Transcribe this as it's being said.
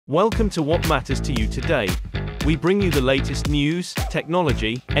Welcome to What Matters to You Today. We bring you the latest news,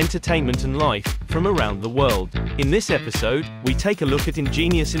 technology, entertainment and life from around the world. In this episode, we take a look at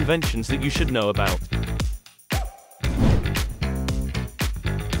ingenious inventions that you should know about.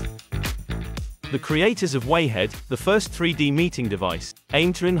 The creators of Wehead, the first 3D meeting device,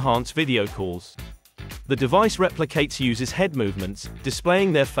 aim to enhance video calls. The device replicates users' head movements,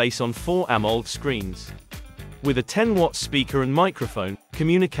 displaying their face on 4 AMOLED screens. With a 10-watt speaker and microphone,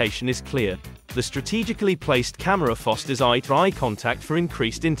 communication is clear. The strategically placed camera fosters eye-to-eye contact for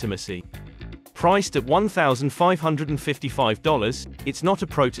increased intimacy. Priced at $1,555, it's not a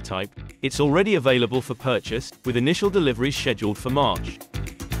prototype, it's already available for purchase, with initial deliveries scheduled for March.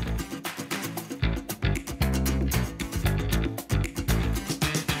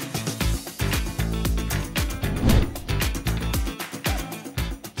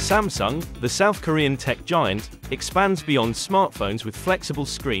 Samsung, the South Korean tech giant, expands beyond smartphones with flexible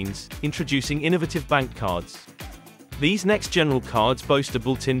screens, introducing innovative bank cards. These next-gen cards boast a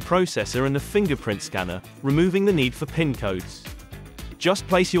built-in processor and a fingerprint scanner, removing the need for PIN codes. Just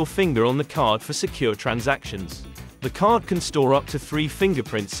place your finger on the card for secure transactions. The card can store up to 3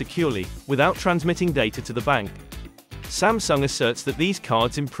 fingerprints securely, without transmitting data to the bank. Samsung asserts that these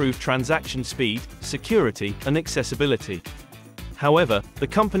cards improve transaction speed, security, and accessibility. However, the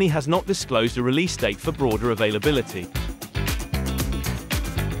company has not disclosed a release date for broader availability.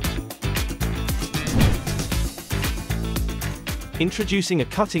 Introducing a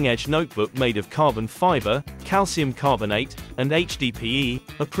cutting-edge notebook made of carbon fiber, calcium carbonate, and HDPE,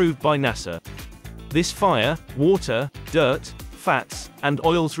 approved by NASA. This fire, water, dirt, fats, and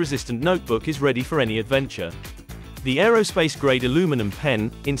oils-resistant notebook is ready for any adventure. The aerospace-grade aluminum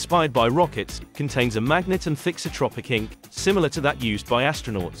pen, inspired by rockets, contains a magnet and thixotropic ink, similar to that used by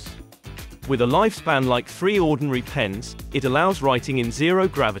astronauts. With a lifespan like 3 ordinary pens, it allows writing in zero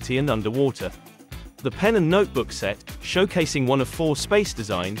gravity and underwater. The pen and notebook set, showcasing one of 4 space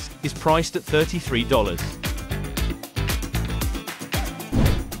designs, is priced at $33.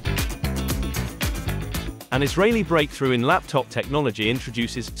 An Israeli breakthrough in laptop technology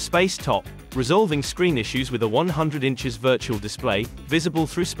introduces Spacetop, resolving screen issues with a 100 inches virtual display, visible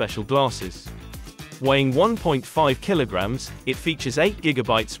through special glasses. Weighing 1.5 kilograms, it features 8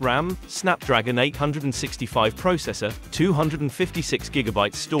 GB RAM, Snapdragon 865 processor, 256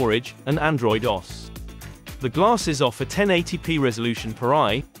 GB storage, and Android OS. The glasses offer 1080p resolution per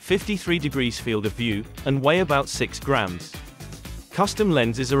eye, 53 degrees field of view, and weigh about 6 grams. Custom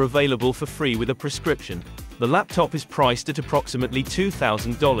lenses are available for free with a prescription. The laptop is priced at approximately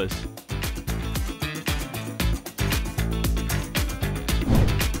 $2,000.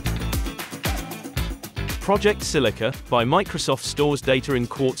 Project Silica, by Microsoft, stores data in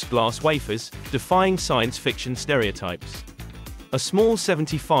quartz glass wafers, defying science fiction stereotypes. A small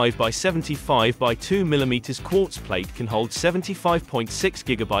 75 by 75 by 2 mm quartz plate can hold 75.6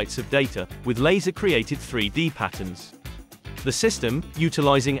 GB of data, with laser-created 3D patterns. The system,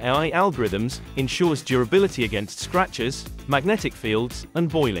 utilizing AI algorithms, ensures durability against scratches, magnetic fields, and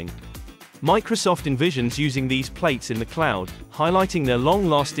boiling. Microsoft envisions using these plates in the cloud, highlighting their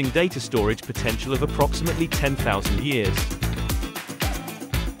long-lasting data storage potential of approximately 10,000 years.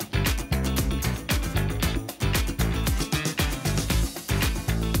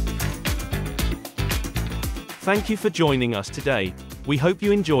 Thank you for joining us today. We hope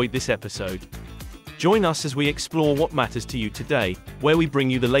you enjoyed this episode. Join us as we explore what matters to you today, where we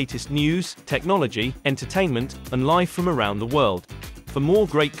bring you the latest news, technology, entertainment, and life from around the world. For more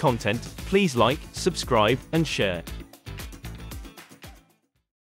great content, please like, subscribe, and share.